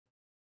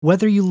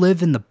Whether you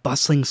live in the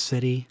bustling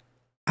city,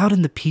 out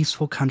in the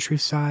peaceful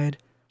countryside,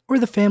 or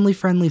the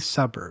family-friendly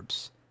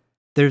suburbs,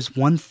 there's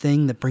one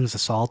thing that brings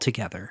us all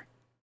together: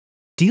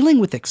 dealing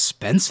with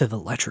expensive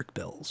electric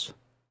bills.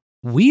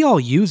 We all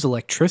use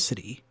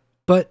electricity,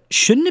 but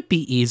shouldn't it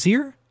be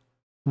easier?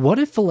 What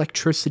if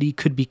electricity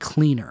could be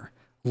cleaner,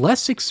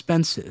 less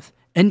expensive,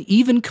 and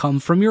even come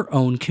from your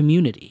own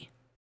community?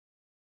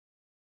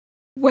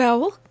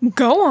 Well,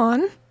 go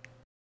on.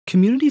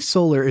 Community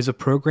Solar is a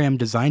program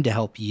designed to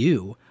help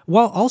you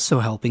while also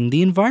helping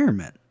the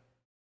environment.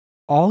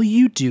 All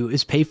you do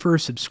is pay for a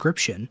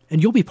subscription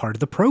and you'll be part of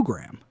the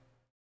program.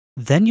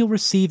 Then you'll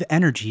receive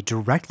energy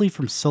directly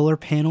from solar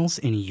panels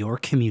in your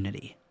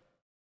community.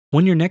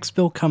 When your next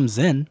bill comes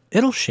in,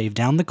 it'll shave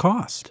down the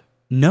cost.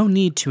 No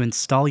need to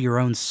install your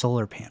own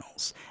solar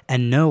panels,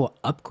 and no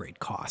upgrade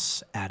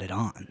costs added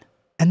on.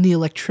 And the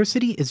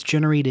electricity is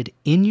generated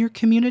in your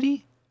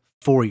community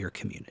for your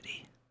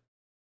community.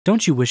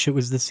 Don't you wish it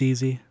was this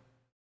easy?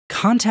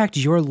 Contact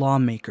your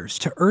lawmakers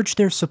to urge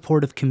their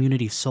support of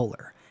community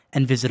solar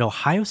and visit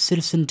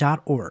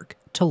ohiocitizen.org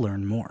to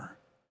learn more.